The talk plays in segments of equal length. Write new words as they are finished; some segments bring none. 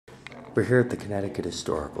We're here at the Connecticut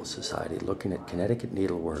Historical Society looking at Connecticut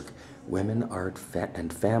Needlework, Women, Art,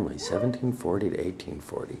 and Family, 1740 to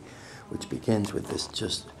 1840, which begins with this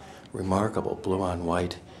just remarkable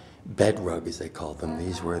blue-on-white bed rug, as they called them.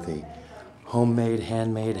 These were the homemade,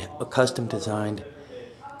 handmade, custom-designed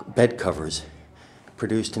bed covers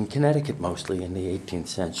produced in Connecticut mostly in the 18th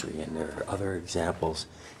century, and there are other examples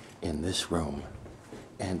in this room.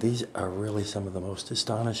 And these are really some of the most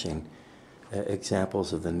astonishing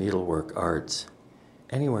examples of the needlework arts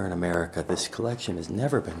anywhere in America. This collection has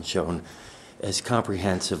never been shown as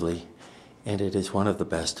comprehensively, and it is one of the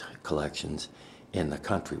best collections in the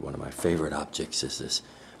country. One of my favorite objects is this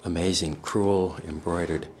amazing crewel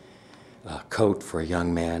embroidered coat for a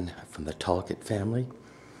young man from the Talcott family.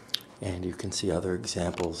 And you can see other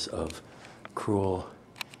examples of crewel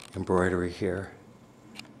embroidery here.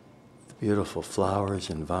 The beautiful flowers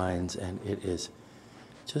and vines, and it is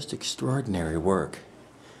just extraordinary work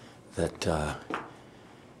that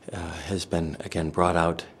has been, again, brought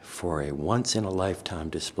out for a once-in-a-lifetime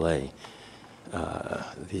display.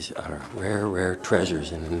 These are rare, rare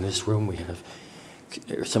treasures, and in this room we have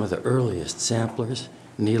some of the earliest samplers.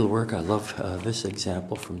 Needlework, I love this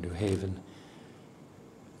example from New Haven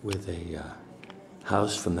with a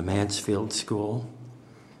house from the Mansfield School,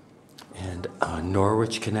 and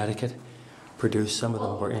Norwich, Connecticut produced some of the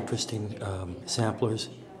more interesting samplers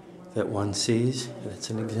that one sees. That's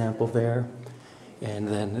an example there. And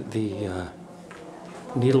then the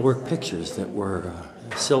needlework pictures that were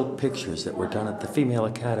silk pictures that were done at the female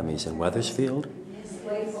academies in Wethersfield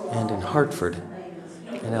and in Hartford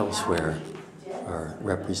and elsewhere are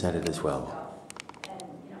represented as well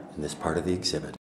in this part of the exhibit.